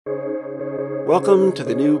Welcome to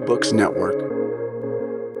the New Books Network.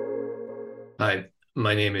 Hi,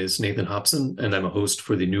 my name is Nathan Hobson, and I'm a host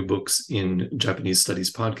for the New Books in Japanese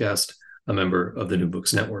Studies podcast, a member of the New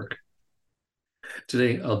Books Network.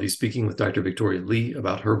 Today, I'll be speaking with Dr. Victoria Lee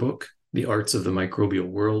about her book, The Arts of the Microbial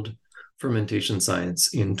World, Fermentation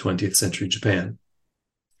Science in 20th Century Japan.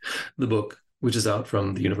 The book, which is out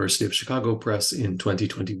from the University of Chicago Press in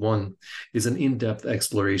 2021, is an in-depth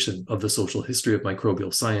exploration of the social history of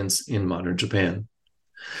microbial science in modern Japan.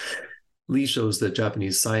 Lee shows that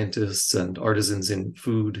Japanese scientists and artisans in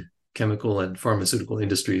food, chemical, and pharmaceutical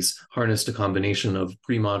industries harnessed a combination of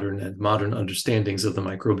pre-modern and modern understandings of the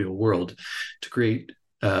microbial world to create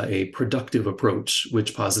a productive approach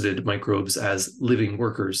which posited microbes as living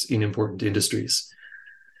workers in important industries.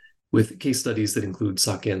 With case studies that include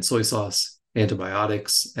sake and soy sauce,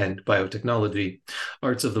 antibiotics, and biotechnology,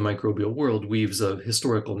 Arts of the Microbial World weaves a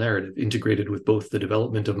historical narrative integrated with both the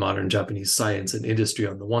development of modern Japanese science and industry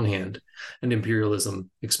on the one hand, and imperialism,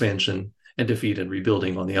 expansion, and defeat and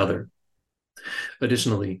rebuilding on the other.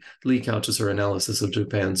 Additionally, Lee couches her analysis of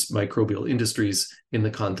Japan's microbial industries in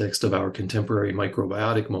the context of our contemporary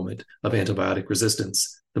microbiotic moment of antibiotic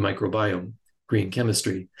resistance, the microbiome, green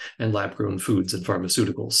chemistry, and lab-grown foods and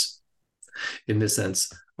pharmaceuticals. In this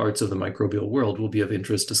sense, Arts of the Microbial World will be of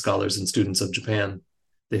interest to scholars and students of Japan,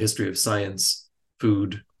 the history of science,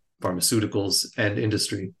 food, pharmaceuticals, and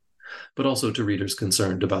industry, but also to readers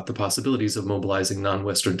concerned about the possibilities of mobilizing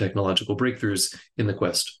non-Western technological breakthroughs in the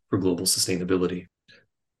quest for global sustainability.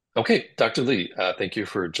 Okay, Dr. Lee, thank you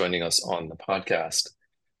for joining us on the podcast.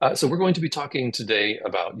 So we're going to be talking today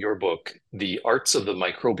about your book, The Arts of the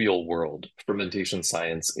Microbial World, Fermentation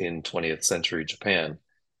Science in 20th Century Japan.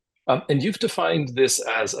 And you've defined this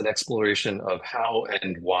as an exploration of how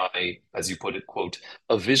and why, as you put it, quote,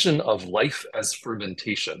 a vision of life as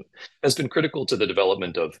fermentation has been critical to the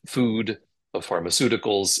development of food, of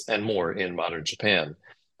pharmaceuticals, and more in modern Japan.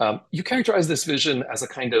 You characterize this vision as a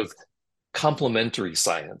kind of complementary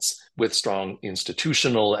science with strong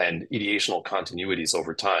institutional and ideational continuities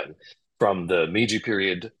over time, from the Meiji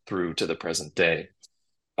period through to the present day.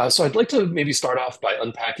 So I'd like to maybe start off by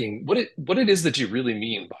unpacking what it is that you really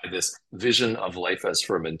mean by this vision of life as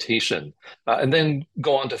fermentation, and then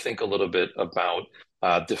go on to think a little bit about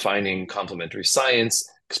defining complementary science,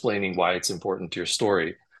 explaining why it's important to your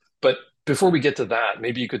story. But before we get to that,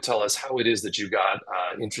 maybe you could tell us how it is that you got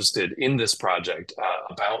interested in this project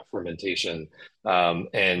about fermentation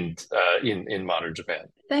and in modern Japan.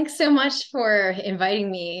 Thanks so much for inviting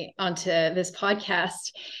me onto this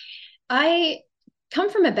podcast. I come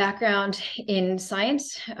from a background in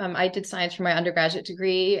science. I did science for my undergraduate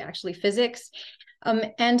degree, actually physics.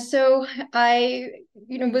 And so I,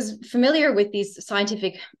 was familiar with these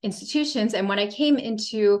scientific institutions. And when I came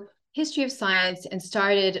into history of science and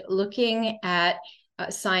started looking at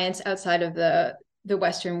science outside of the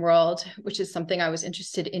Western world, which is something I was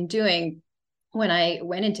interested in doing when I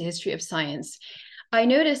went into history of science, I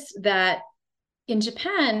noticed that in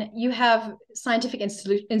Japan, you have scientific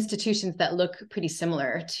institutions that look pretty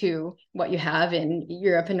similar to what you have in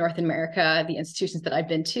Europe and North America, the institutions that I've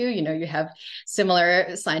been to. You have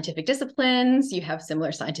similar scientific disciplines, you have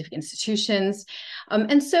similar scientific institutions.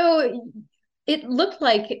 And so it looked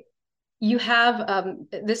like you have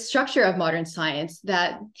this structure of modern science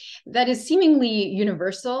that is seemingly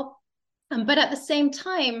universal. But at the same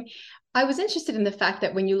time, I was interested in the fact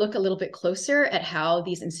that when you look a little bit closer at how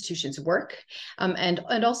these institutions work, and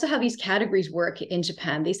also how these categories work in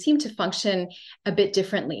Japan, they seem to function a bit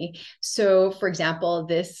differently. So, for example,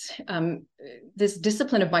 this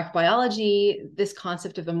discipline of microbiology, this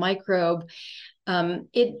concept of a microbe,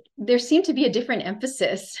 there seemed to be a different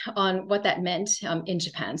emphasis on what that meant in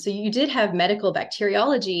Japan. So you did have medical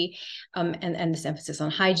bacteriology, and this emphasis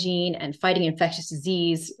on hygiene and fighting infectious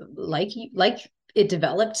disease, like it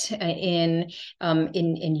developed in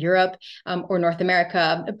Europe or North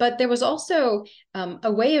America. But there was also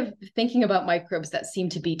a way of thinking about microbes that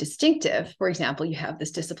seemed to be distinctive. For example, you have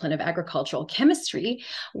this discipline of agricultural chemistry,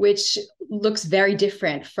 which looks very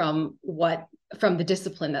different from the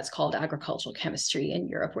discipline that's called agricultural chemistry in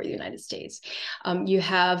Europe or the United States. You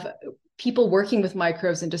have people working with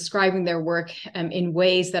microbes and describing their work in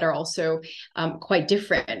ways that are also quite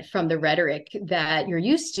different from the rhetoric that you're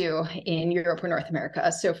used to in Europe or North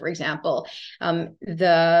America. So, for example,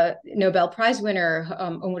 the Nobel Prize winner,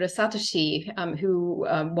 Omura Satoshi, who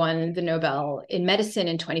won the Nobel in medicine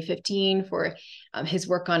in 2015 for his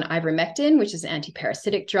work on ivermectin, which is an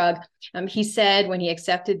anti-parasitic drug. He said when he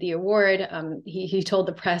accepted the award, he told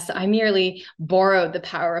the press, "I merely borrowed the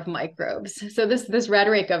power of microbes." So this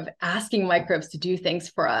rhetoric of asking asking microbes to do things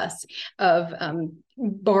for us, of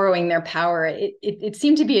borrowing their power. It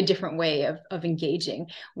seemed to be a different way of engaging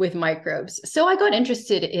with microbes. So I got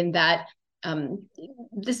interested in that,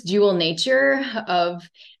 this dual nature of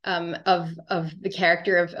the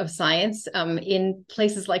character of science in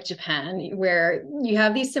places like Japan, where you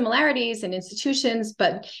have these similarities in institutions,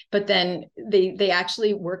 but then they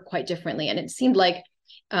actually work quite differently. And it seemed like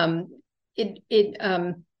it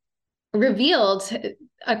revealed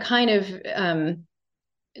a kind of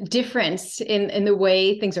difference in the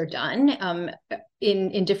way things are done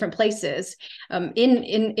in different places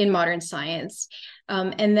in modern science,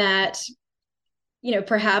 and that, you know,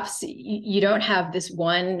 perhaps you don't have this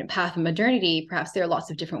one path of modernity. Perhaps there are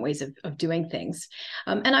lots of different ways of doing things.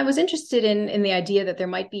 And I was interested in the idea that there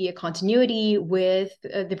might be a continuity with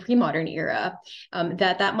the pre-modern era,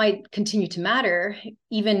 that might continue to matter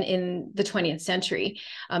even in the 20th century,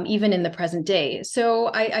 even in the present day.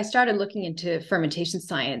 So I started looking into fermentation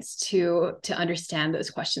science to understand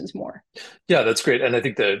those questions more. Yeah, that's great. And I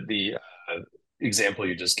think that the example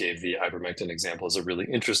you just gave, the ivermectin example, is a really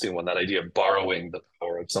interesting one, that idea of borrowing the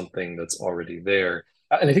power of something that's already there.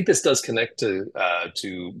 And I think this does connect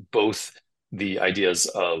to both the ideas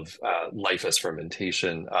of life as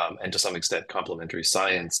fermentation, and to some extent complementary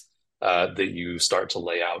science that you start to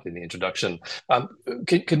lay out in the introduction.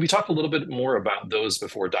 Can we talk a little bit more about those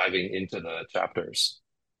before diving into the chapters?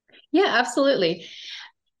 Yeah, absolutely.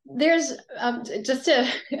 There's just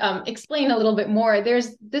to explain a little bit more,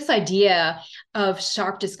 there's this idea of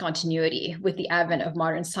sharp discontinuity with the advent of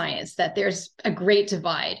modern science, that there's a great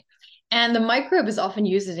divide. And the microbe is often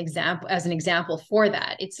used as an example for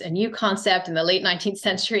that. It's a new concept in the late 19th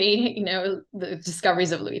century, you know, the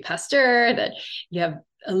discoveries of Louis Pasteur, that you have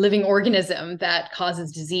a living organism that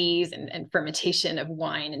causes disease and fermentation of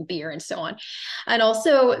wine and beer and so on. And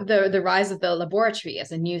also the rise of the laboratory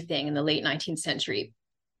as a new thing in the late 19th century.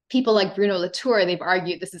 People like Bruno Latour, they've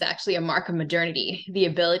argued this is actually a mark of modernity, the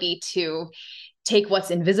ability to take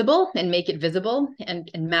what's invisible and make it visible,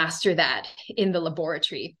 and master that in the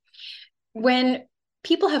laboratory. When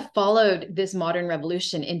people have followed this modern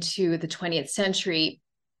revolution into the 20th century,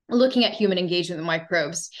 looking at human engagement with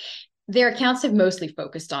microbes, their accounts have mostly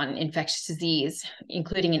focused on infectious disease,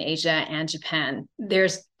 including in Asia and Japan.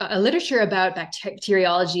 There's a literature about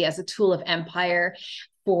bacteriology as a tool of empire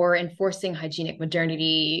for enforcing hygienic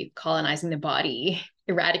modernity, colonizing the body,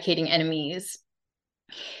 eradicating enemies.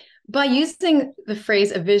 By using the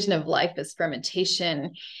phrase "a vision of life as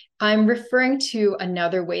fermentation," I'm referring to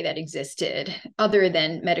another way that existed, other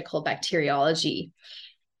than medical bacteriology,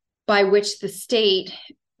 by which the state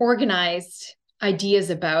organized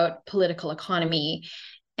ideas about political economy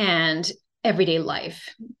and everyday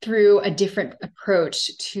life through a different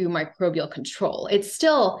approach to microbial control. It's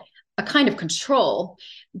still a kind of control,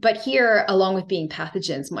 but here, along with being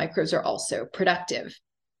pathogens, microbes are also productive.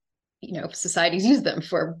 You know, societies use them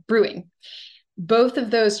for brewing. Both of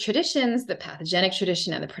those traditions, the pathogenic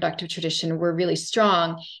tradition and the productive tradition, were really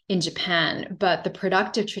strong in Japan, but the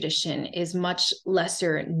productive tradition is much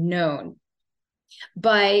lesser known.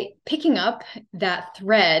 By picking up that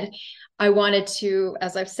thread, I wanted to,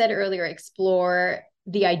 as I've said earlier, explore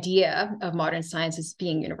the idea of modern science as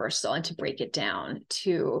being universal, and to break it down,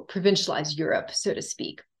 to provincialize Europe, so to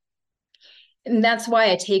speak. And that's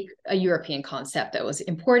why I take a European concept that was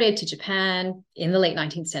imported to Japan in the late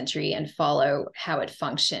 19th century and follow how it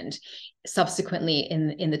functioned subsequently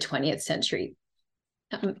in the 20th century.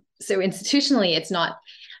 So institutionally, it's not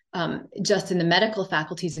just in the medical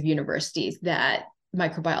faculties of universities that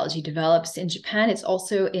microbiology develops. In Japan, it's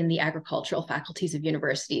also in the agricultural faculties of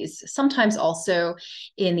universities, sometimes also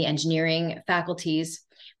in the engineering faculties,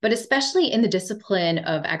 but especially in the discipline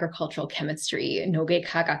of agricultural chemistry, noge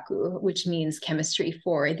kagaku, which means chemistry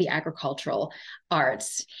for the agricultural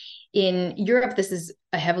arts. In Europe, this is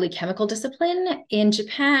a heavily chemical discipline. In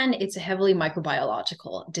Japan, it's a heavily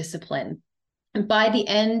microbiological discipline. And by the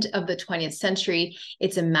end of the 20th century,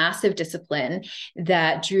 it's a massive discipline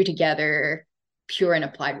that drew together pure and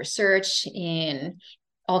applied research in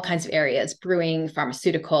all kinds of areas: brewing,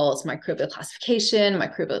 pharmaceuticals, microbial classification,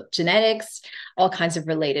 microbial genetics, all kinds of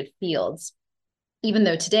related fields. Even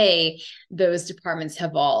though today, those departments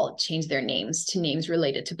have all changed their names to names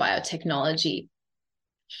related to biotechnology.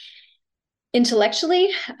 Intellectually,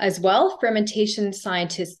 as well, fermentation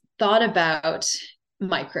scientists thought about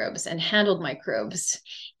microbes and handled microbes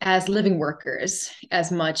as living workers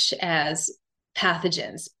as much as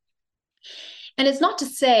pathogens. And it's not to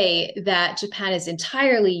say that Japan is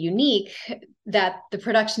entirely unique, that the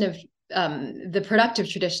production of the productive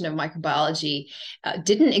tradition of microbiology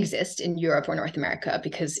didn't exist in Europe or North America,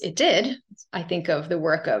 because it did. I think of the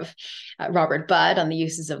work of Robert Budd on the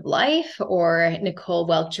uses of life, or Nicole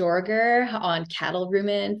Welch-Jorger on cattle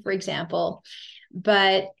rumen, for example.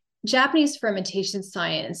 But Japanese fermentation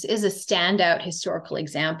science is a standout historical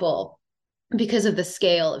example because of the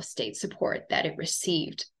scale of state support that it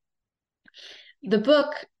received. The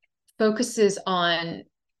book focuses on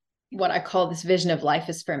what I call this vision of life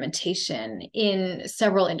as fermentation in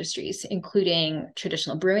several industries, including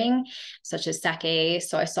traditional brewing, such as sake,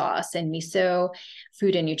 soy sauce, and miso,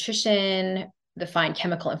 food and nutrition, the fine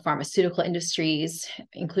chemical and pharmaceutical industries,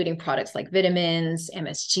 including products like vitamins,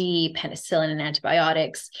 MSG, penicillin, and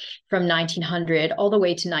antibiotics from 1900 all the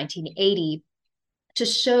way to 1980, to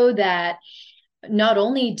show that not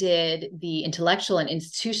only did the intellectual and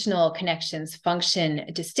institutional connections function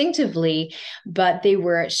distinctively, but they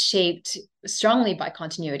were shaped strongly by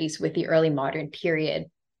continuities with the early modern period.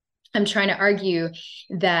 I'm trying to argue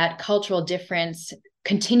that cultural difference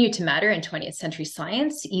continued to matter in 20th century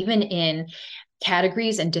science, even in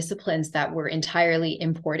categories and disciplines that were entirely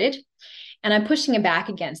imported. And I'm pushing it back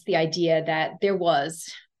against the idea that there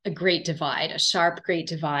was a great divide, a sharp great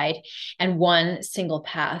divide, and one single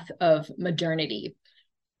path of modernity.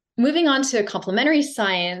 Moving on to complementary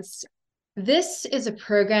science, this is a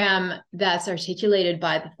program that's articulated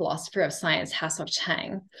by the philosopher of science, Hasok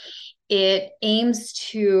Chang. It aims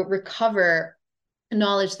to recover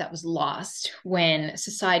knowledge that was lost when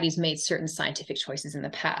societies made certain scientific choices in the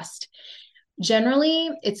past. Generally,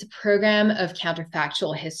 it's a program of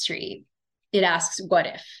counterfactual history. It asks, what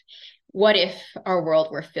if? What if our world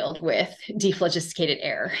were filled with dephlogisticated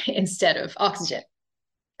air instead of oxygen?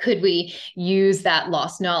 Could we use that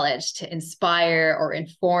lost knowledge to inspire or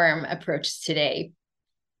inform approaches today?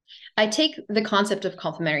 I take the concept of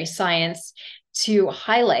complementary science to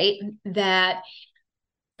highlight that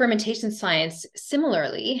fermentation science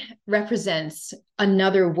similarly represents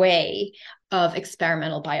another way of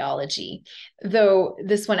experimental biology, though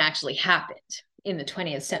this one actually happened in the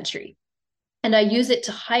 20th century. And I use it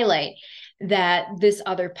to highlight that this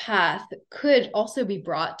other path could also be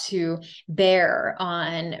brought to bear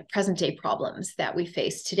on present day problems that we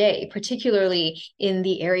face today, particularly in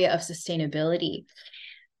the area of sustainability.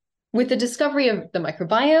 With the discovery of the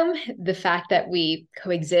microbiome, the fact that we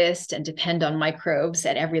coexist and depend on microbes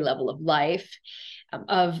at every level of life,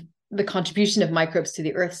 of the contribution of microbes to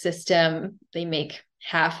the Earth system, they make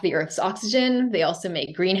half the Earth's oxygen. They also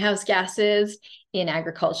make greenhouse gases in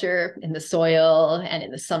agriculture, in the soil, and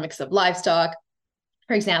in the stomachs of livestock.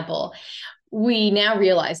 For example, we now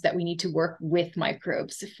realize that we need to work with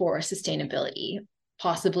microbes for sustainability,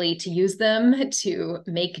 possibly to use them to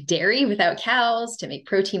make dairy without cows, to make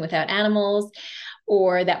protein without animals,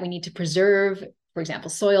 or that we need to preserve, for example,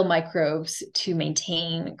 soil microbes to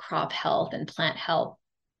maintain crop health and plant health.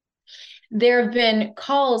 There have been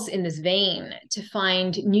calls in this vein to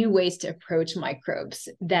find new ways to approach microbes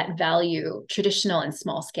that value traditional and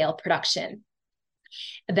small-scale production,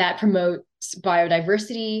 that promotes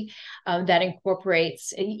biodiversity, that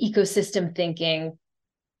incorporates ecosystem thinking.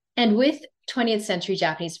 And with 20th century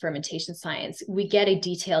Japanese fermentation science, we get a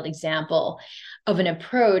detailed example of an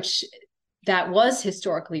approach that was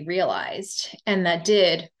historically realized and that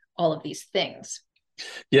did all of these things.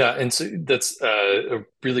 Yeah, and so that's a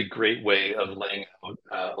really great way of laying out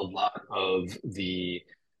a lot of the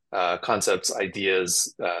concepts,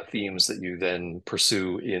 ideas, themes that you then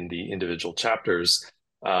pursue in the individual chapters.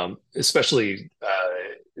 Especially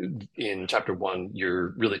in chapter 1,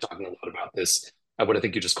 you're really talking a lot about this, what I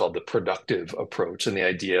think you just called the productive approach, and the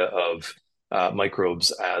idea of microbes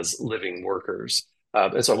as living workers.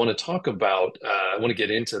 And so I want to talk about, I want to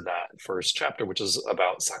get into that first chapter, which is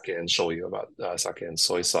about sake and shoyu, about sake and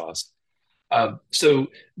soy sauce. So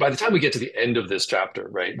by the time we get to the end of this chapter,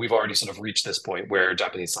 right, we've already sort of reached this point where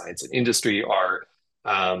Japanese science and industry are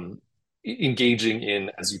engaging in,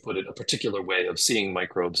 as you put it, a particular way of seeing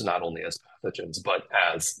microbes not only as pathogens, but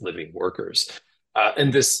as living workers.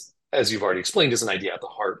 And this, as you've already explained, is an idea at the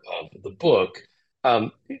heart of the book.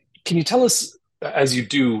 Can you tell us, as you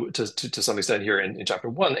do to some extent here in chapter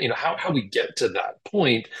 1, how we get to that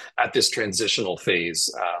point at this transitional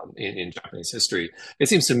phase in Japanese history? It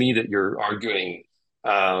seems to me that you're arguing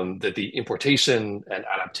that the importation and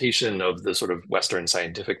adaptation of the sort of Western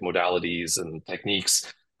scientific modalities and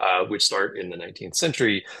techniques, which start in the 19th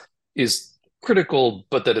century, is critical,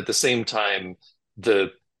 but that at the same time, the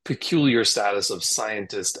peculiar status of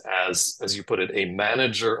scientist as you put it, a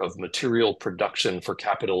manager of material production for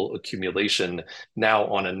capital accumulation now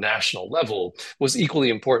on a national level was equally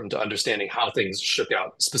important to understanding how things shook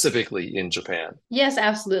out specifically in Japan. Yes,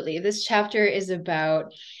 absolutely. This chapter is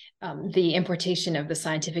about the importation of the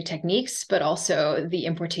scientific techniques, but also the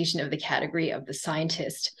importation of the category of the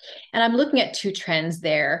scientist. And I'm looking at two trends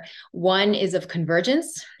there. One is of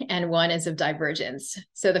convergence and one is of divergence.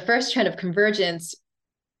 So the first trend of convergence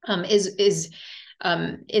is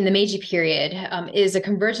in the Meiji period is a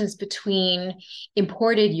convergence between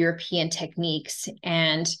imported European techniques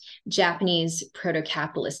and Japanese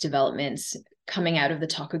proto-capitalist developments coming out of the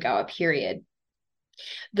Tokugawa period.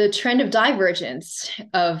 The trend of divergence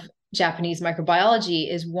of Japanese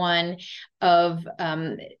microbiology is one of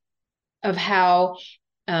how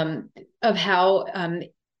the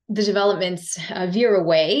developments veer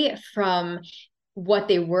away from what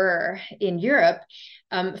they were in Europe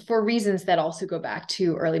for reasons that also go back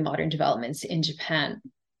to early modern developments in Japan.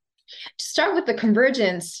 To start with the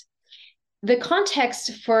convergence, the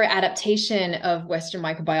context for adaptation of Western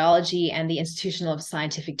microbiology and the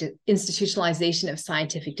institutionalization of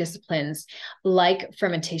scientific disciplines like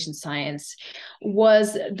fermentation science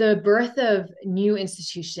was the birth of new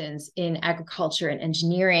institutions in agriculture and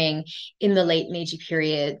engineering in the late Meiji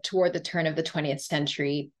period toward the turn of the 20th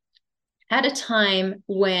century, at a time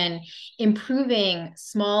when improving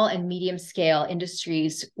small and medium scale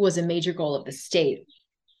industries was a major goal of the state.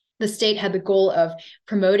 The state had the goal of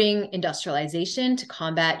promoting industrialization to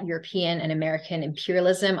combat European and American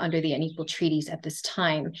imperialism under the unequal treaties at this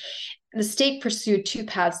time. The state pursued two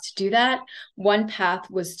paths to do that. One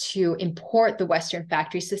path was to import the Western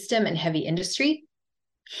factory system and heavy industry.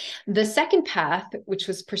 The second path, which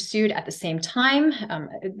was pursued at the same time,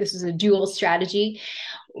 this was a dual strategy,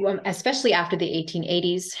 especially after the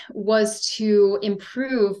 1880s, was to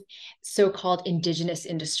improve so-called indigenous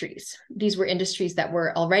industries. These were industries that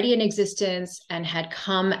were already in existence and had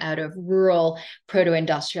come out of rural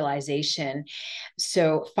proto-industrialization.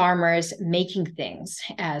 So farmers making things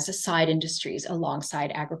as side industries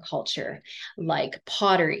alongside agriculture, like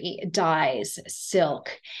pottery, dyes,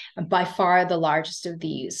 silk. By far the largest of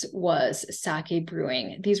these was sake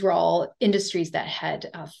brewing. These were all industries that had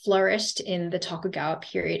flourished in the Tokugawa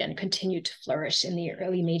period and continued to flourish in the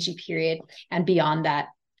early Meiji period and beyond that.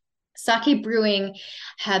 Sake brewing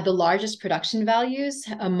had the largest production values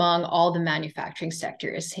among all the manufacturing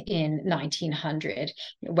sectors in 1900,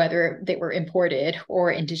 whether they were imported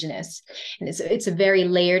or indigenous. And it's a very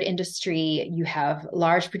layered industry. You have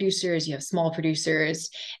large producers, you have small producers,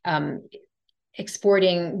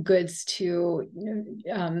 exporting goods to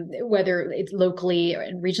whether it's locally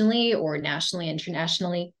and regionally or nationally,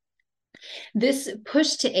 internationally. This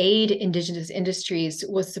push to aid indigenous industries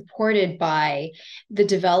was supported by the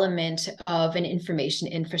development of an information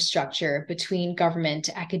infrastructure between government,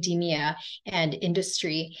 academia, and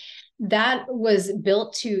industry that was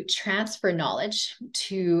built to transfer knowledge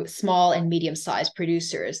to small and medium-sized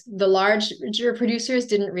producers. The larger producers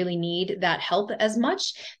didn't really need that help as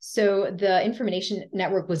much, so the information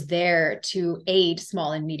network was there to aid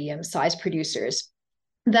small and medium-sized producers.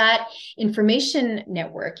 That information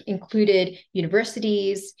network included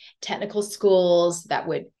universities, technical schools that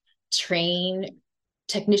would train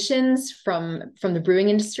technicians from the brewing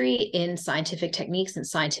industry in scientific techniques and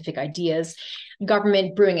scientific ideas,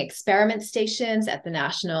 government brewing experiment stations at the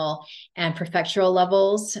national and prefectural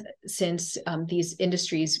levels, since these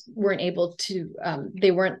industries weren't able to,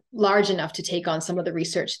 they weren't large enough to take on some of the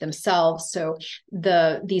research themselves. So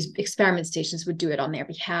these experiment stations would do it on their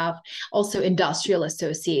behalf. Also industrial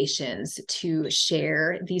associations to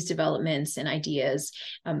share these developments and ideas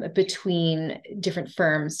between different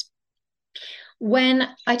firms. When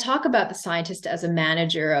I talk about the scientist as a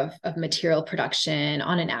manager of material production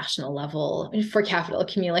on a national level for capital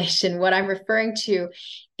accumulation, what I'm referring to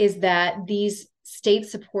is that these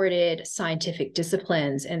state-supported scientific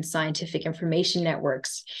disciplines and scientific information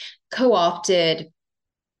networks co-opted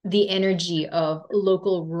the energy of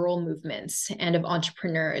local rural movements and of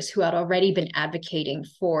entrepreneurs who had already been advocating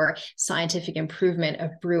for scientific improvement of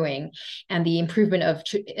brewing and the improvement of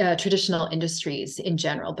traditional industries in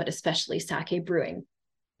general, but especially sake brewing.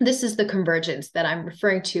 This is the convergence that I'm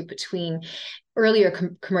referring to between earlier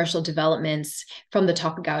commercial developments from the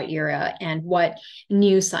Tokugawa era and what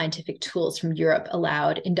new scientific tools from Europe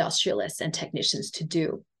allowed industrialists and technicians to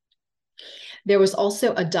do. There was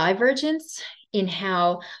also a divergence in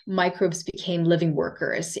how microbes became living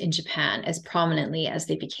workers in Japan as prominently as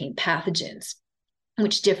they became pathogens,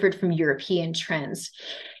 which differed from European trends.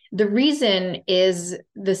 The reason is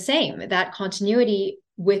the same. That continuity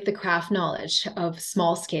with the craft knowledge of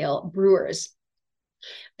small-scale brewers.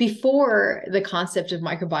 Before the concept of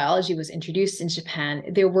microbiology was introduced in Japan,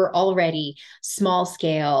 there were already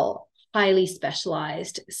small-scale, highly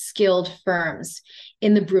specialized, skilled firms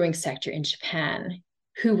in the brewing sector in Japan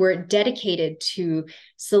who were dedicated to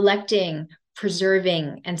selecting,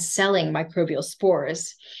 preserving, and selling microbial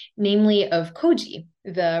spores, namely of koji,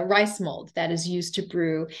 the rice mold that is used to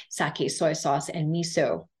brew sake, soy sauce, and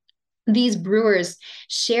miso. These brewers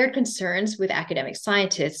shared concerns with academic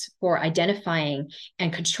scientists for identifying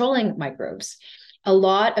and controlling microbes. A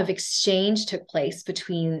lot of exchange took place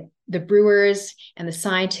between the brewers and the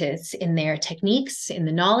scientists in their techniques, in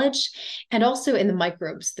the knowledge, and also in the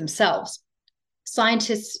microbes themselves.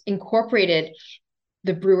 Scientists incorporated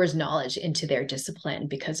the brewers' knowledge into their discipline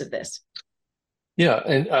because of this. Yeah,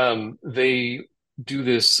 and they do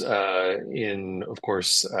this in, of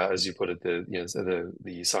course, as you put it,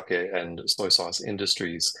 the sake and soy sauce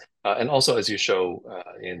industries, and also as you show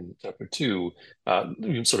in chapter 2,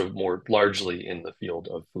 sort of more largely in the field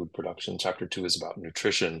of food production. Chapter 2 is about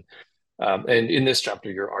nutrition. And in this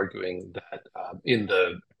chapter, you're arguing that in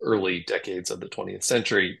the early decades of the 20th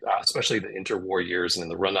century, especially the interwar years and in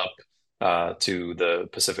the run-up to the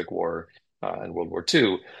Pacific War and World War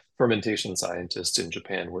II, fermentation scientists in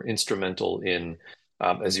Japan were instrumental in,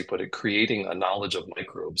 as you put it, creating a knowledge of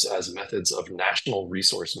microbes as methods of national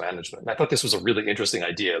resource management. And I thought this was a really interesting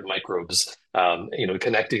idea, microbes,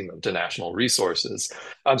 connecting them to national resources.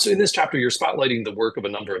 So in this chapter, you're spotlighting the work of a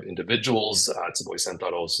number of individuals, Tsuboi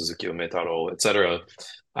Sentaro, Suzuki Umetaro, et cetera,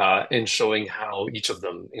 and showing how each of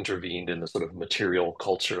them intervened in the sort of material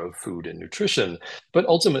culture of food and nutrition. But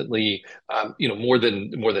ultimately, more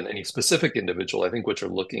than any specific individual, I think what you're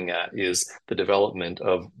looking at is the development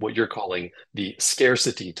of what you're calling the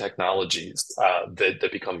scarcity technologies that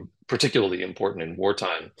become particularly important in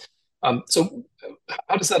wartime. So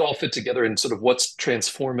how does that all fit together, and sort of what's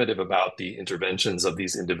transformative about the interventions of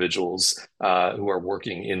these individuals who are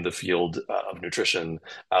working in the field of nutrition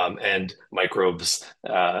and microbes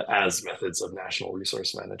as methods of national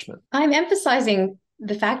resource management? I'm emphasizing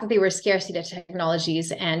the fact that they were scarcity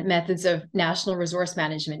technologies and methods of national resource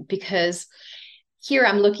management because here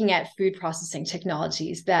I'm looking at food processing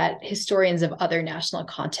technologies that historians of other national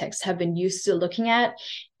contexts have been used to looking at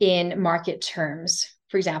in market terms.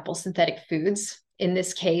 For example, synthetic foods. In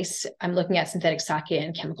this case, I'm looking at synthetic sake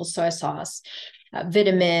and chemical soy sauce,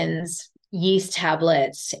 vitamins, yeast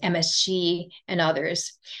tablets, MSG, and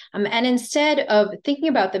others. And instead of thinking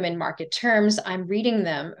about them in market terms, I'm reading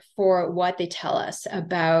them for what they tell us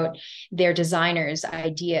about their designers'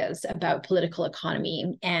 ideas about political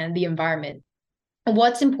economy and the environment. And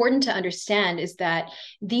what's important to understand is that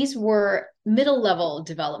these were middle-level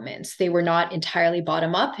developments. They were not entirely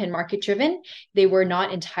bottom-up and market-driven. They were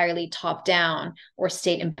not entirely top-down or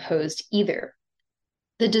state-imposed either.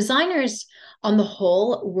 The designers on the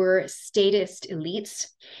whole were statist elites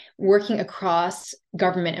working across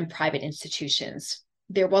government and private institutions.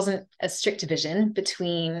 There wasn't a strict division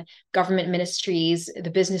between government ministries,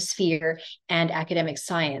 the business sphere, and academic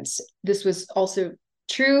science. This was also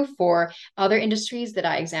true for other industries that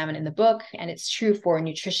I examine in the book, and it's true for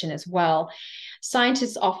nutrition as well.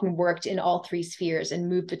 Scientists often worked in all three spheres and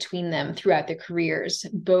moved between them throughout their careers,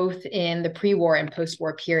 both in the pre-war and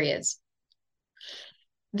post-war periods.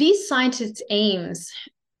 These scientists' aims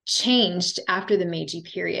changed after the Meiji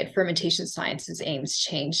period. Fermentation science's aims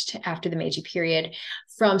changed after the Meiji period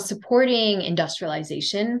from supporting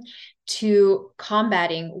industrialization to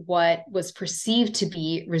combating what was perceived to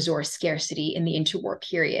be resource scarcity in the interwar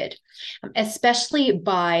period, especially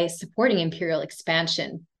by supporting imperial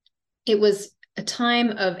expansion. It was a time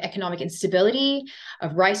of economic instability,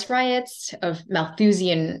 of rice riots, of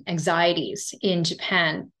Malthusian anxieties in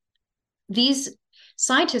Japan. These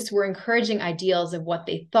scientists were encouraging ideals of what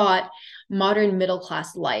they thought modern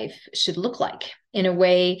middle-class life should look like in a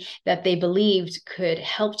way that they believed could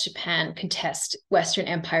help Japan contest Western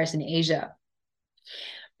empires in Asia.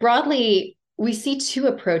 Broadly, we see two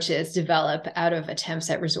approaches develop out of attempts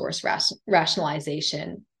at resource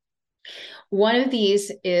rationalization. One of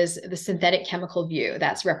these is the synthetic chemical view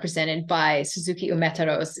that's represented by Suzuki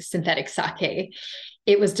Umetaro's synthetic sake.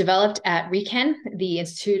 It was developed at RIKEN, the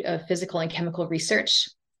Institute of Physical and Chemical Research,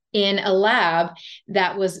 in a lab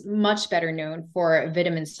that was much better known for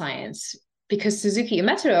vitamin science, because Suzuki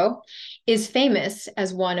Umetaro is famous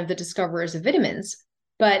as one of the discoverers of vitamins.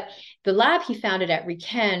 But the lab he founded at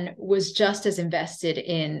RIKEN was just as invested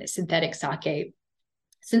in synthetic sake.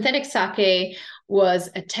 Synthetic sake was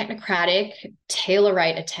a technocratic,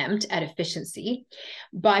 Taylorite attempt at efficiency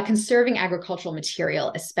by conserving agricultural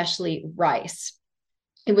material, especially rice.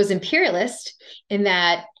 It was imperialist in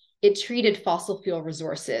that it treated fossil fuel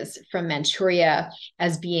resources from Manchuria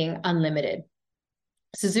as being unlimited.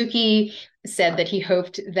 Suzuki said that he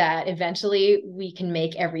hoped that eventually we can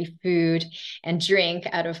make every food and drink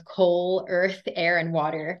out of coal, earth, air, and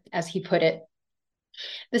water, as he put it.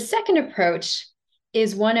 The second approach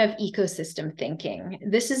is one of ecosystem thinking.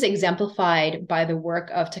 This is exemplified by the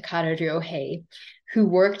work of Takada Ryohei, who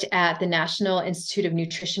worked at the National Institute of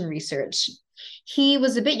Nutrition Research. He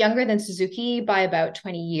was a bit younger than Suzuki by about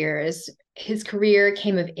 20 years. His career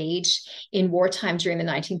came of age in wartime during the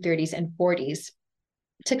 1930s and 40s.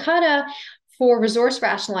 Takada, for resource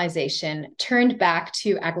rationalization, turned back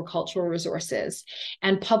to agricultural resources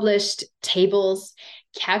and published tables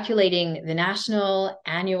calculating the national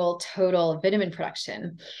annual total vitamin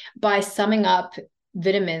production by summing up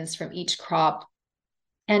vitamins from each crop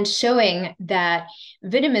and showing that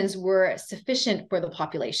vitamins were sufficient for the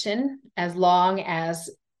population as long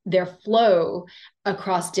as their flow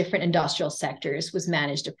across different industrial sectors was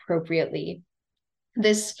managed appropriately.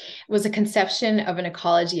 This was a conception of an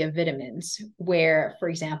ecology of vitamins where, for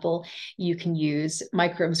example, you can use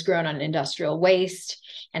microbes grown on industrial waste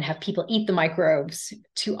and have people eat the microbes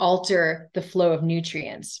to alter the flow of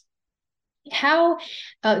nutrients. How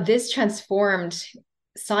this transformed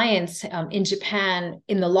science in Japan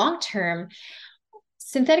in the long term,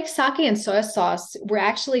 synthetic sake and soy sauce were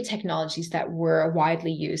actually technologies that were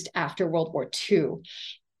widely used after World War II.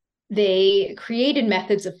 They created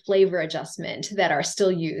methods of flavor adjustment that are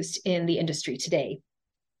still used in the industry today.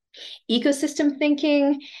 Ecosystem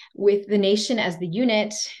thinking with the nation as the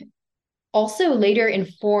unit also later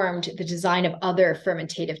informed the design of other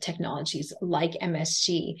fermentative technologies like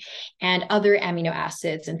MSG and other amino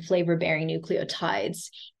acids and flavor-bearing nucleotides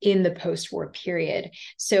in the post-war period.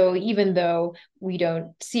 So even though we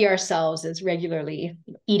don't see ourselves as regularly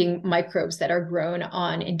eating microbes that are grown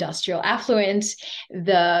on industrial affluent,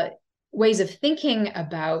 the ways of thinking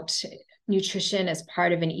about nutrition as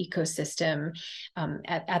part of an ecosystem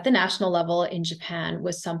at the national level in Japan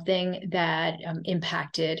was something that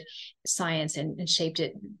impacted science and shaped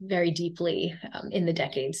it very deeply in the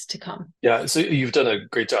decades to come. Yeah, so you've done a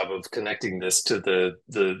great job of connecting this to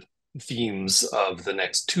the themes of the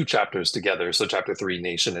next two chapters together. So chapter 3,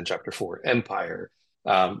 Nation, and chapter 4, Empire,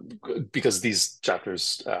 because these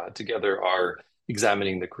chapters together are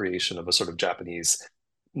examining the creation of a sort of Japanese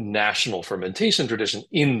national fermentation tradition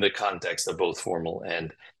in the context of both formal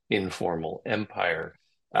and informal empire.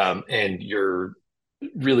 And you're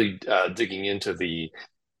really digging into the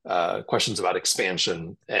questions about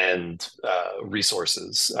expansion and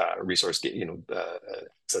resources,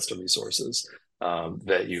 access to resources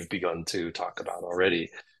that you've begun to talk about already.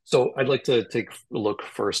 So I'd like to take a look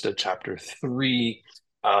first at chapter 3.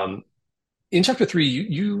 In chapter 3,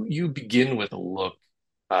 you begin with a look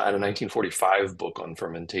at a 1945 book on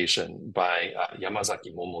fermentation by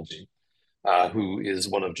Yamazaki Momoji, who is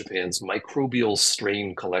one of Japan's microbial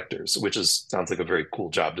strain collectors, which sounds like a very cool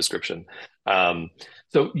job description.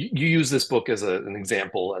 So you use this book as an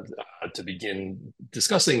example to begin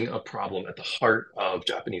discussing a problem at the heart of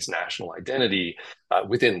Japanese national identity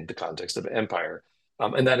within the context of empire.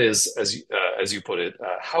 And that is, as you put it,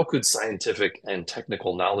 how could scientific and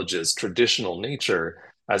technical knowledge's traditional nature,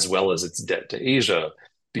 as well as its debt to Asia,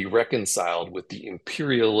 be reconciled with the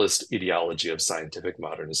imperialist ideology of scientific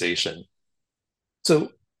modernization? So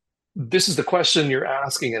this is the question you're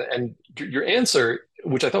asking, and your answer,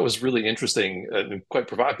 which I thought was really interesting and quite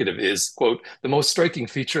provocative, is, quote, the most striking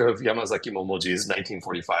feature of Yamazaki Momoji's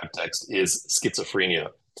 1945 text is schizophrenia.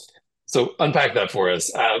 So unpack that for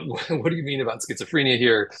us. What do you mean about schizophrenia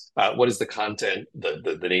here? What is the content,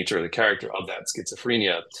 the nature, the character of that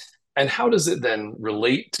schizophrenia? And how does it then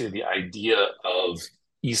relate to the idea of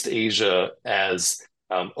East Asia as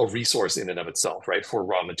a resource in and of itself, right, for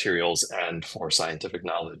raw materials and for scientific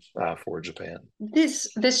knowledge for Japan?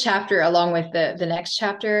 This chapter, along with the next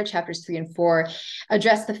chapter, chapters 3 and 4,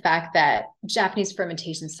 address the fact that Japanese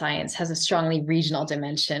fermentation science has a strongly regional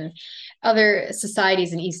dimension. Other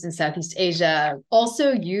societies in East and Southeast Asia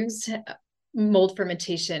also use mold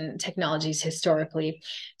fermentation technologies historically.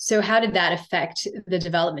 So how did that affect the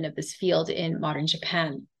development of this field in modern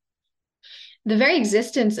Japan? The very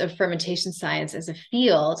existence of fermentation science as a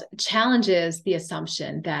field challenges the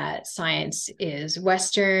assumption that science is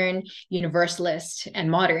Western, universalist,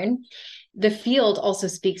 and modern. The field also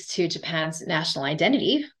speaks to Japan's national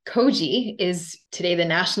identity. Koji is today the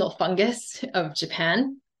national fungus of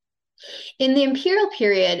Japan. In the imperial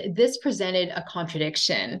period, this presented a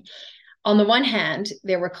contradiction. On the one hand,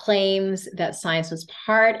 there were claims that science was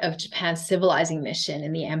part of Japan's civilizing mission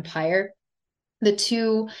in the empire. The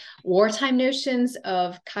two wartime notions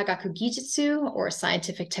of Kagaku Gijutsu, or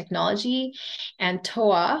scientific technology, and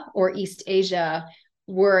Toa, or East Asia,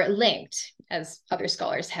 were linked, as other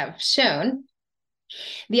scholars have shown.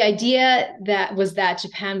 The idea that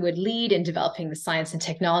Japan would lead in developing the science and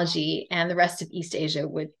technology, and the rest of East Asia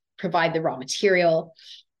would provide the raw material.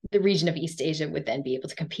 The region of East Asia would then be able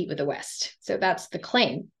to compete with the West. So that's the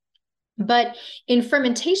claim. But in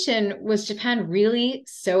fermentation, was Japan really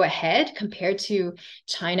so ahead compared to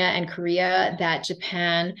China and Korea that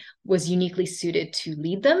Japan was uniquely suited to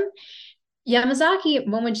lead them? Yamazaki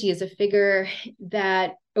Momoji is a figure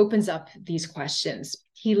that opens up these questions.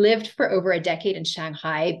 He lived for over a decade in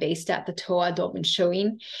Shanghai, based at the Toa Doben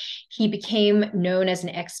Shoin. He became known as an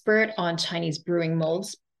expert on Chinese brewing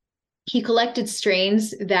molds. He collected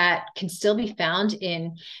strains that can still be found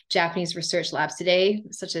in Japanese research labs today,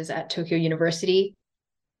 such as at Tokyo University.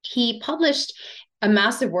 He published a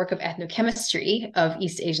massive work of ethnochemistry of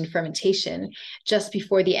East Asian fermentation just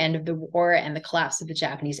before the end of the war and the collapse of the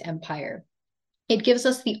Japanese Empire. It gives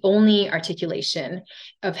us the only articulation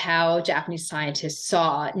of how Japanese scientists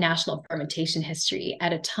saw national fermentation history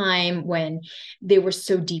at a time when they were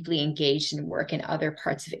so deeply engaged in work in other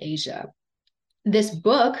parts of Asia. This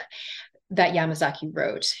book that Yamazaki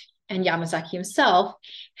wrote, and Yamazaki himself,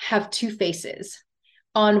 have two faces.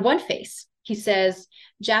 On one face, he says,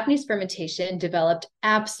 Japanese fermentation developed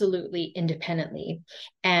absolutely independently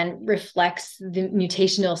and reflects the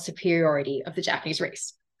mutational superiority of the Japanese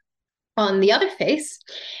race. On the other face,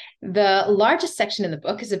 the largest section in the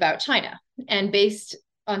book is about China and based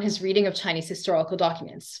on his reading of Chinese historical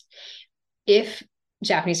documents. If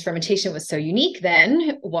Japanese fermentation was so unique,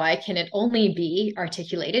 then why can it only be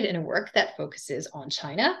articulated in a work that focuses on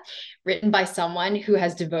China, written by someone who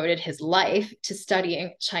has devoted his life to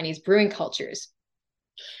studying Chinese brewing cultures?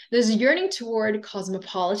 There's a yearning toward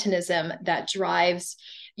cosmopolitanism that drives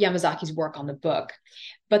Yamazaki's work on the book,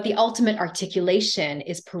 but the ultimate articulation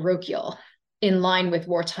is parochial, in line with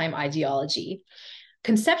wartime ideology.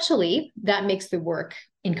 Conceptually, that makes the work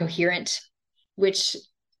incoherent, which,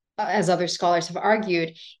 as other scholars have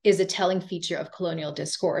argued, is a telling feature of colonial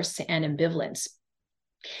discourse and ambivalence.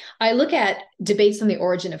 I look at debates on the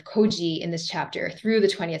origin of koji in this chapter through the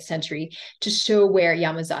 20th century to show where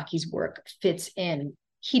Yamazaki's work fits in.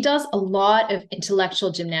 He does a lot of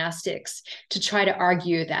intellectual gymnastics to try to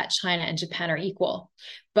argue that China and Japan are equal,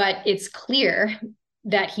 but it's clear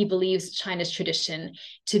that he believes China's tradition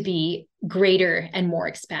to be greater and more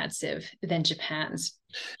expansive than Japan's.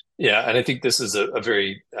 Yeah, and I think this is a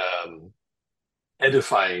very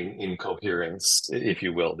edifying incoherence, if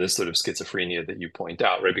you will, this sort of schizophrenia that you point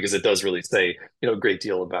out, right? Because it does really say, a great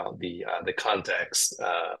deal about the context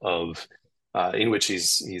of in which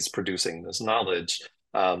he's producing this knowledge,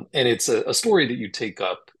 and it's a story that you take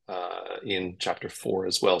up in chapter 4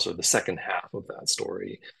 as well, so the second half of that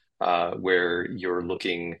story, where you're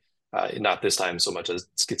looking. Not this time so much as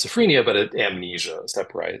schizophrenia, but at amnesia,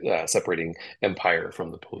 separating empire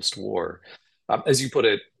from the post-war. As you put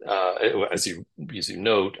it, as you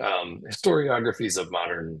note, historiographies of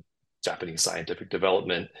modern Japanese scientific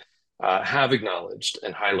development have acknowledged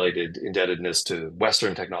and highlighted indebtedness to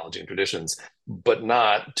Western technology and traditions, but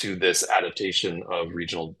not to this adaptation of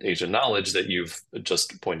regional Asian knowledge that you've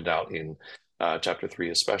just pointed out in chapter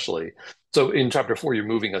 3 especially. So in chapter 4, you're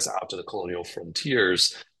moving us out to the colonial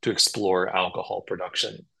frontiers to explore alcohol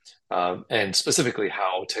production, and specifically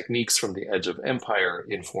how techniques from the edge of empire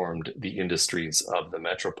informed the industries of the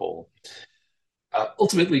metropole.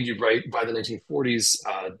 Ultimately, you write, by the 1940s,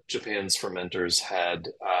 Japan's fermenters had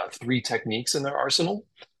 3 techniques in their arsenal.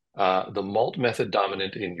 The malt method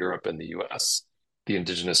dominant in Europe and the US, the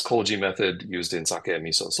indigenous koji method used in sake,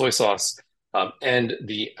 miso, soy sauce, and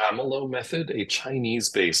the amelo method, a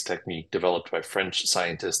Chinese-based technique developed by French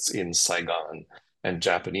scientists in Saigon and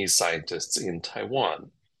Japanese scientists in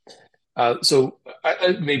Taiwan. So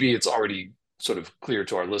maybe it's already sort of clear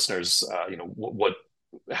to our listeners,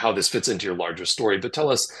 how this fits into your larger story, but tell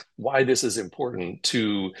us why this is important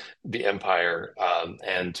to the empire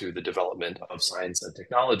and to the development of science and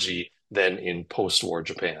technology then in post-war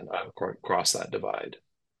Japan, across that divide.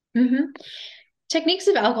 Mm-hmm. Techniques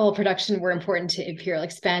of alcohol production were important to imperial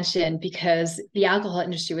expansion because the alcohol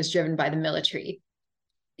industry was driven by the military.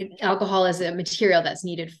 Alcohol is a material that's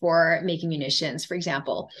needed for making munitions, for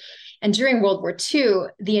example. And during World War II,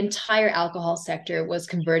 the entire alcohol sector was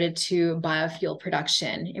converted to biofuel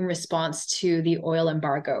production in response to the oil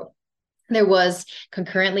embargo. There was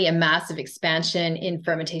concurrently a massive expansion in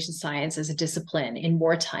fermentation science as a discipline in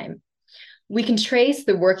wartime. We can trace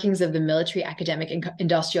the workings of the military academic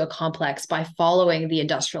industrial complex by following the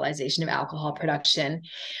industrialization of alcohol production.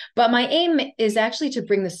 But my aim is actually to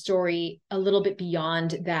bring the story a little bit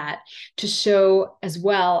beyond that, to show as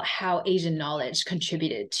well how Asian knowledge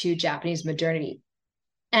contributed to Japanese modernity.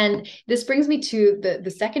 And this brings me to the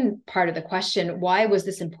second part of the question: why was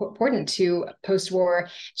this important to post-war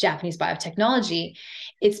Japanese biotechnology?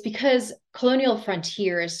 It's because colonial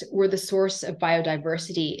frontiers were the source of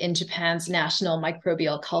biodiversity in Japan's national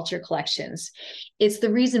microbial culture collections. It's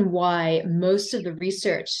the reason why most of the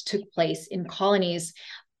research took place in colonies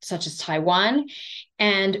such as Taiwan,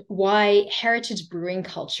 and why heritage brewing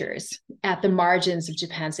cultures at the margins of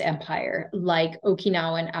Japan's empire, like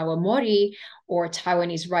Okinawan awamori or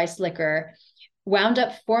Taiwanese rice liquor, wound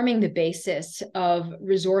up forming the basis of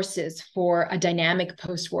resources for a dynamic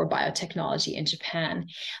post-war biotechnology in Japan,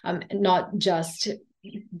 not just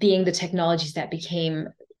being the technologies that became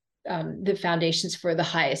the foundations for the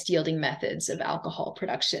highest yielding methods of alcohol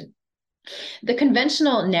production. The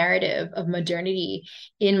conventional narrative of modernity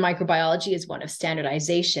in microbiology is one of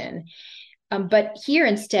standardization. But here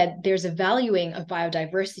instead, there's a valuing of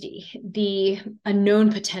biodiversity, the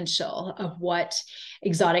unknown potential of what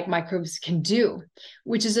exotic microbes can do,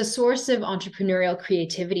 which is a source of entrepreneurial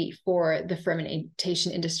creativity for the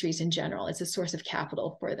fermentation industries in general. It's a source of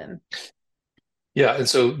capital for them. Yeah, and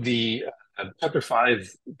so the chapter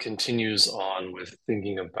 5 continues on with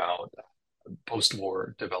thinking about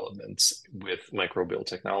post-war developments with microbial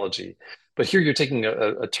technology. But here you're taking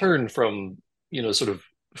a turn from, sort of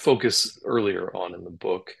focus earlier on in the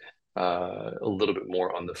book, a little bit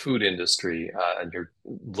more on the food industry, and you're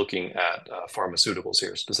looking at pharmaceuticals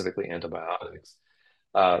here, specifically antibiotics,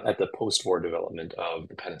 at the post-war development of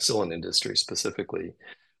the penicillin industry specifically.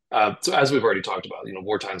 So as we've already talked about,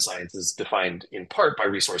 wartime science is defined in part by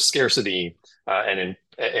resource scarcity and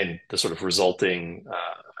the sort of resulting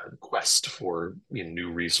quest for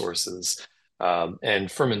new resources.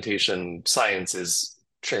 And fermentation science is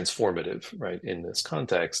transformative, right, in this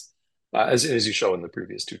context. As you show in the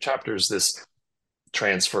previous 2 chapters, this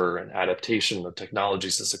transfer and adaptation of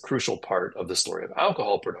technologies is a crucial part of the story of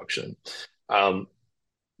alcohol production.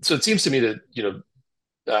 So it seems to me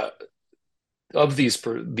that, of these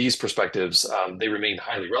perspectives, they remain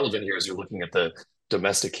highly relevant here as you're looking at the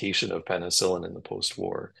domestication of penicillin in the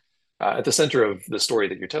post-war. At the center of the story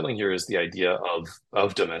that you're telling here is the idea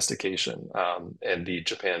of domestication, and the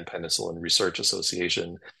Japan Penicillin Research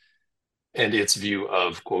Association and its view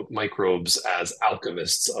of, quote, microbes as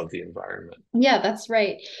alchemists of the environment. Yeah, that's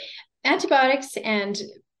right. Antibiotics and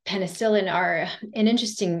penicillin are an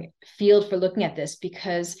interesting field for looking at this,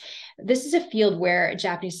 because this is a field where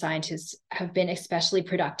Japanese scientists have been especially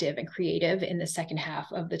productive and creative in the second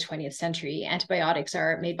half of the 20th century. Antibiotics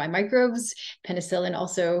are made by microbes. Penicillin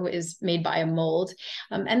also is made by a mold.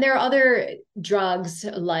 And there are other drugs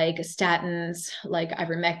like statins, like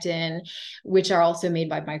ivermectin, which are also made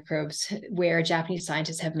by microbes, where Japanese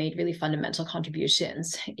scientists have made really fundamental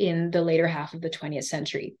contributions in the later half of the 20th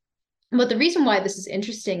century. But the reason why this is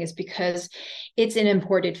interesting is because it's an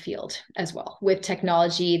imported field as well, with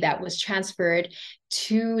technology that was transferred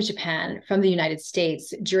to Japan from the United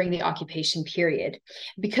States during the occupation period.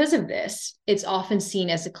 Because of this, it's often seen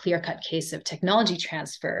as a clear-cut case of technology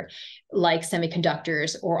transfer, like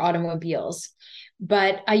semiconductors or automobiles.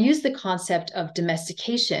 But I use the concept of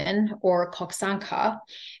domestication, or koksanka,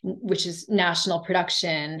 which is national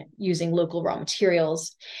production using local raw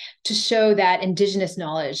materials, to show that indigenous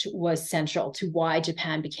knowledge was central to why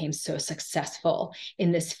Japan became so successful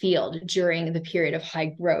in this field during the period of high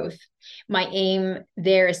growth. My aim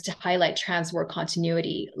there is to highlight trans-war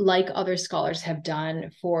continuity, like other scholars have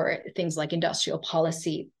done for things like industrial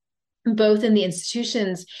policy, both in the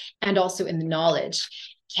institutions and also in the knowledge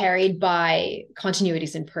carried by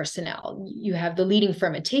continuities in personnel. You have the leading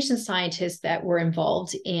fermentation scientists that were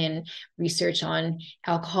involved in research on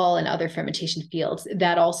alcohol and other fermentation fields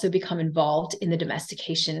that also become involved in the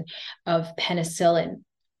domestication of penicillin.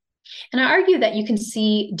 And I argue that you can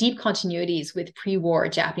see deep continuities with pre-war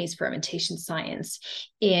Japanese fermentation science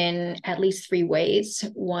in at least 3 ways.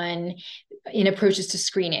 One, in approaches to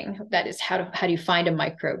screening, that is, how do you find a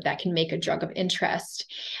microbe that can make a drug of interest?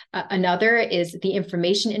 Another is the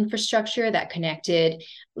information infrastructure that connected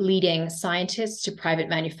leading scientists to private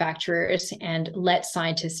manufacturers and let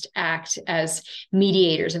scientists act as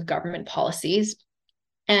mediators of government policies.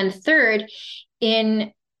 And third,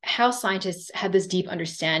 in how scientists had this deep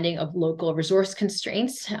understanding of local resource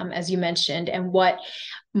constraints, as you mentioned, and what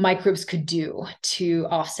microbes could do to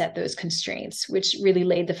offset those constraints, which really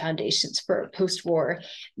laid the foundations for post-war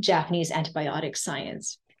Japanese antibiotic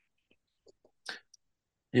science.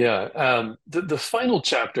 Yeah, the final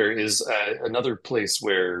chapter is another place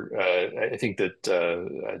where I think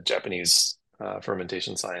that Japanese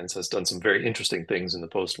fermentation science has done some very interesting things in the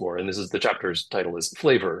post-war. And this is the chapter's title is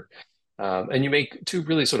Flavor. And you make two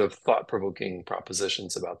really sort of thought-provoking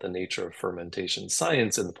propositions about the nature of fermentation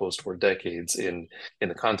science in the post-war decades in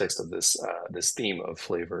the context of this theme of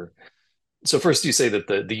flavor. So first, you say that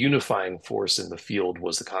the unifying force in the field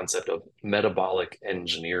was the concept of metabolic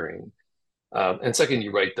engineering. And second,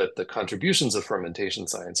 you write that the contributions of fermentation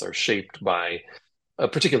science are shaped by a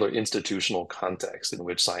particular institutional context in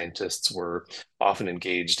which scientists were often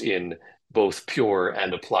engaged in both pure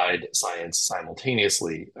and applied science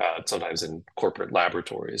simultaneously, sometimes in corporate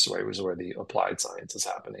laboratories, right, which is where the applied science is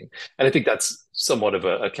happening. And I think that's somewhat of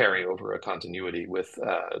a carryover, a continuity with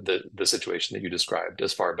the situation that you described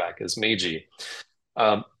as far back as Meiji.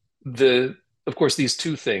 Um, of course, these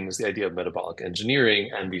two things, the idea of metabolic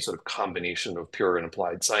engineering and the sort of combination of pure and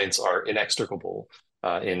applied science, are inextricable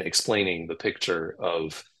in explaining the picture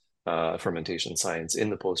of fermentation science in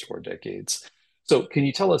the post-war decades. So can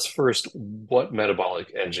you tell us first what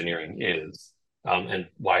metabolic engineering is and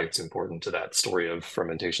why it's important to that story of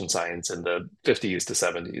fermentation science in the 50s to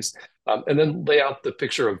 70s? And then lay out the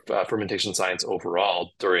picture of fermentation science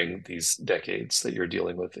overall during these decades that you're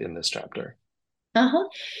dealing with in this chapter. Uh-huh.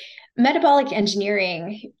 Metabolic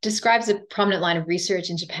engineering describes a prominent line of research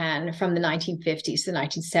in Japan from the 1950s to the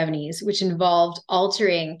 1970s, which involved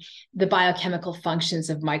altering the biochemical functions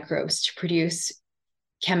of microbes to produce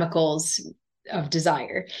chemicals of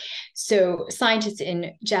desire. So scientists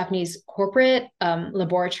in Japanese corporate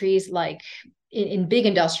laboratories, like in big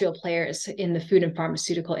industrial players in the food and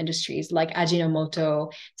pharmaceutical industries like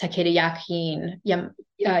Ajinomoto, Takeda Yakin,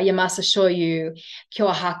 Yamasa Shoyu,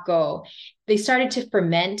 Kyohako, they started to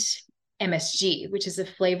ferment MSG, which is a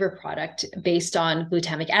flavor product based on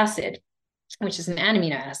glutamic acid, which is an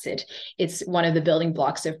amino acid. It's one of the building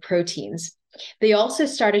blocks of proteins. They also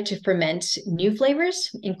started to ferment new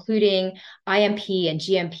flavors, including IMP and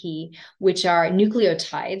GMP, which are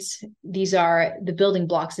nucleotides. These are the building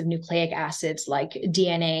blocks of nucleic acids like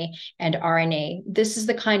DNA and RNA. This is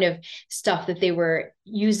the kind of stuff that they were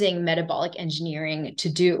using metabolic engineering to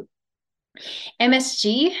do.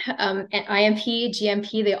 MSG, and IMP,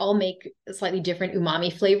 GMP, they all make slightly different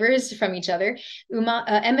umami flavors from each other.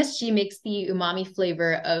 MSG makes the umami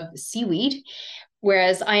flavor of seaweed,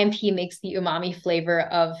 whereas IMP makes the umami flavor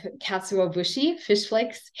of katsuobushi, fish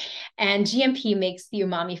flakes, and GMP makes the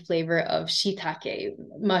umami flavor of shiitake,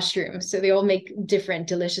 mushrooms. So they all make different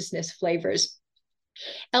deliciousness flavors.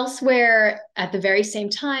 Elsewhere, at the very same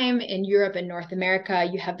time, in Europe and North America,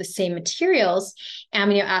 you have the same materials,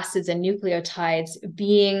 amino acids and nucleotides,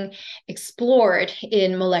 being explored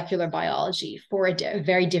in molecular biology for a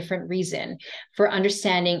very different reason, for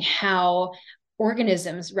understanding how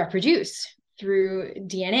organisms reproduce through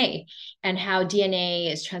DNA and how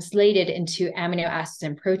DNA is translated into amino acids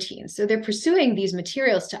and proteins. So they're pursuing these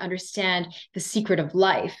materials to understand the secret of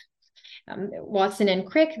life. Watson and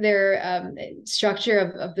Crick, their structure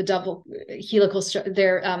of the double helical,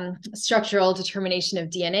 their structural determination of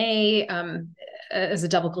DNA as a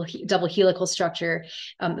double helical structure,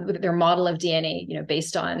 their model of DNA,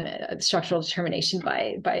 based on structural determination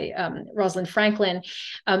by Rosalind Franklin,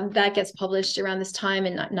 that gets published around this time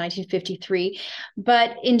in 1953.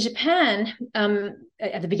 But in Japan,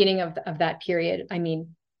 at the beginning of that period,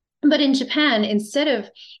 but in Japan, instead of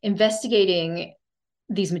investigating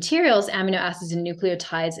these materials, amino acids and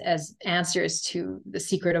nucleotides, as answers to the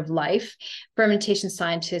secret of life, fermentation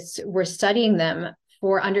scientists were studying them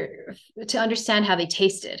to understand how they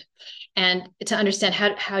tasted and to understand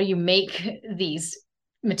how you make these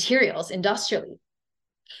materials industrially.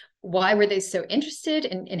 Why were they so interested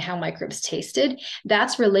in how microbes tasted?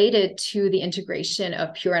 That's related to the integration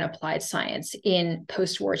of pure and applied science in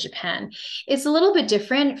post-war Japan. It's a little bit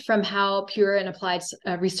different from how pure and applied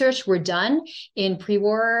research were done in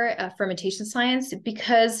pre-war fermentation science,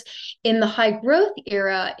 because in the high growth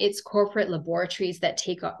era, it's corporate laboratories that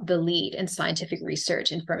take the lead in scientific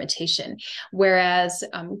research in fermentation, whereas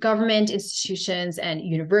government institutions and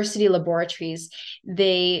university laboratories,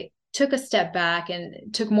 they took a step back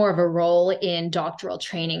and took more of a role in doctoral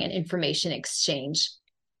training and information exchange.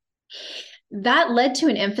 That led to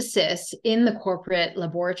an emphasis in the corporate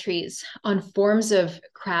laboratories on forms of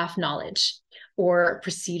craft knowledge or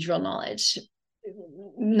procedural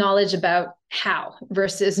knowledge about how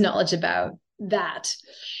versus knowledge about that.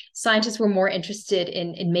 Scientists were more interested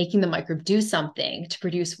in making the microbe do something to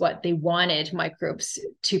produce what they wanted microbes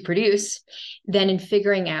to produce than in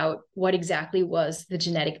figuring out what exactly was the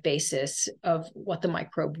genetic basis of what the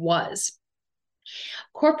microbe was.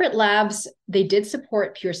 Corporate labs, they did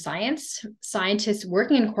support pure science. Scientists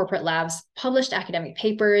working in corporate labs published academic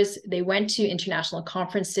papers. They went to international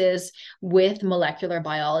conferences with molecular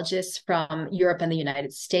biologists from Europe and the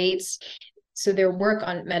United States. So their work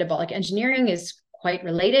on metabolic engineering is quite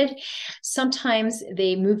related. Sometimes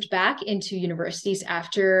they moved back into universities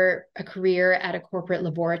after a career at a corporate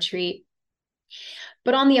laboratory.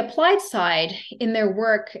 But on the applied side, in their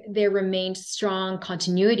work, there remained strong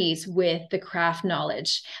continuities with the craft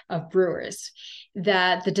knowledge of brewers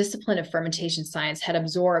that the discipline of fermentation science had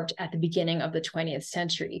absorbed at the beginning of the 20th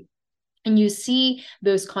century. And you see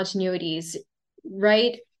those continuities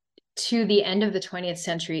right to the end of the 20th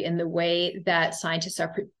century in the way that scientists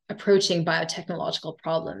are approaching biotechnological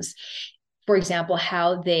problems. For example,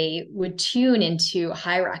 how they would tune into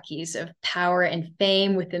hierarchies of power and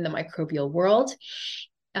fame within the microbial world,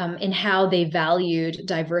 and how they valued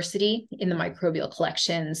diversity in the microbial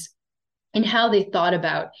collections, and how they thought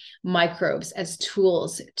about microbes as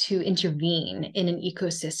tools to intervene in an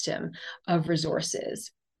ecosystem of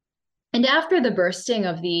resources. And after the bursting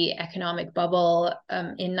of the economic bubble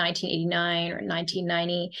in 1989 or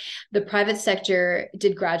 1990, the private sector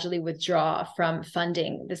did gradually withdraw from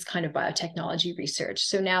funding this kind of biotechnology research.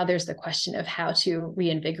 So now there's the question of how to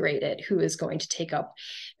reinvigorate it, who is going to take up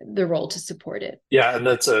the role to support it. Yeah, and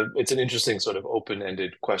it's an interesting sort of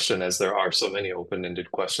open-ended question, as there are so many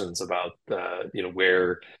open-ended questions about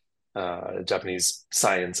where Japanese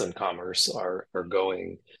science and commerce are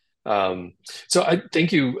going. So I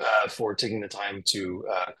thank you for taking the time to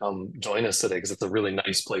come join us today, because it's a really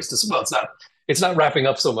nice place to. Well, it's not wrapping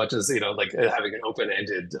up so much as like having an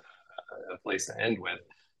open-ended place to end with.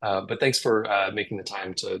 But thanks for making the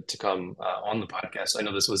time to come on the podcast. I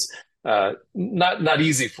know this was not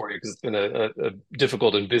easy for you, because it's been a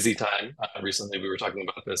difficult and busy time recently. We were talking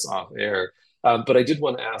about this off air. But I did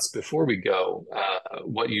want to ask before we go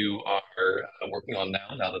what you are working on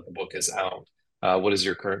now that the book is out. What is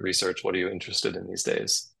your current research? What are you interested in these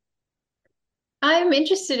days? I'm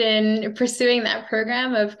interested in pursuing that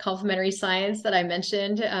program of complementary science that I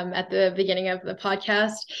mentioned at the beginning of the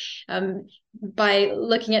podcast, by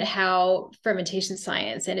looking at how fermentation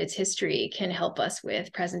science and its history can help us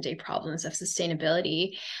with present-day problems of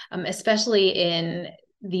sustainability, especially in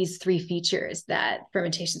these three features that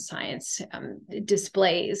fermentation science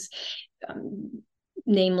displays,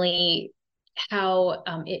 namely how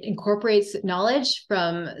it incorporates knowledge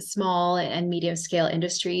from small and medium scale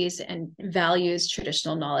industries and values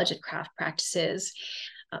traditional knowledge and craft practices,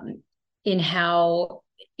 in how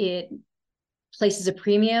it places a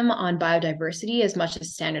premium on biodiversity as much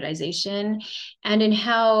as standardization, and in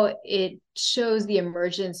how it shows the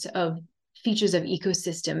emergence of features of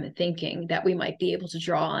ecosystem thinking that we might be able to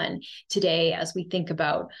draw on today as we think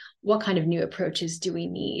about what kind of new approaches do we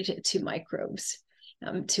need to microbes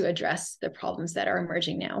to address the problems that are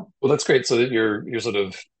emerging now. Well, that's great. So that you're sort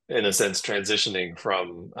of, in a sense, transitioning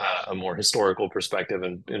from a more historical perspective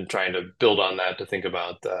and trying to build on that to think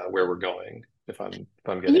about where we're going. If I'm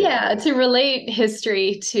getting to relate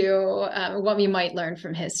history to what we might learn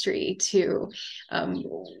from history, to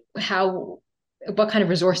what kind of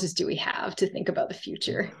resources do we have to think about the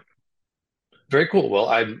future. Very cool. Well,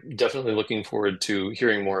 I'm definitely looking forward to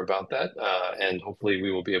hearing more about that. And hopefully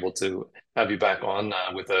we will be able to have you back on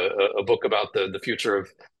with a book about the future of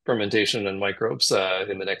fermentation and microbes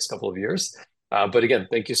in the next couple of years. But again,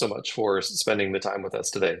 thank you so much for spending the time with us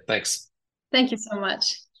today. Thanks. Thank you so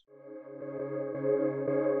much.